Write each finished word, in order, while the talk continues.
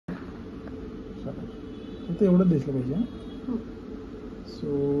फक्त एवढं दिसलं पाहिजे.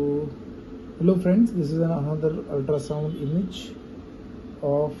 So hello friends, this is another ultrasound image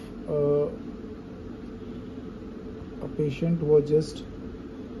of a patient who was just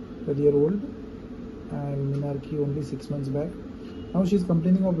 12-year-old and menarche only 6 months back. Now she is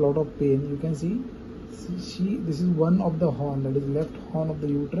complaining of lot of pain. You can see this is one of the horn, that is left horn of the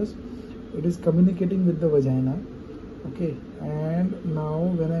uterus. It is communicating with the vagina. Okay, and now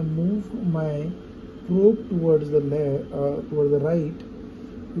when I move my probe towards the right,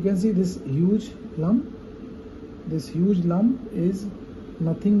 you can see this huge lump. This huge lump is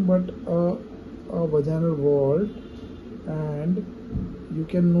nothing but a vaginal wall, and you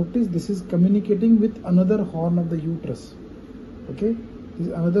can notice this is communicating with another horn of the uterus. Okay, this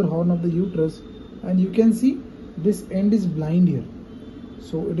is another horn of the uterus, and you can see this end is blind here.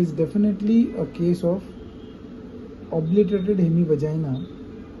 So it is definitely a case of obliterated hemivagina.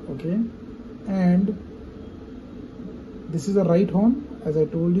 Okay, and this is a right horn. As I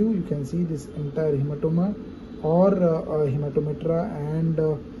told you, you can see this entire hematoma or hematometra and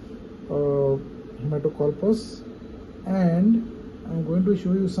hematocorpus. And I'm going to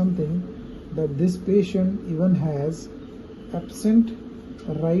show you something, that this patient even has absent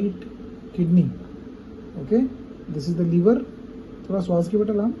right kidney. Okay, this is the liver. थोड़ा श्वास की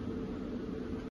बेटा लाम.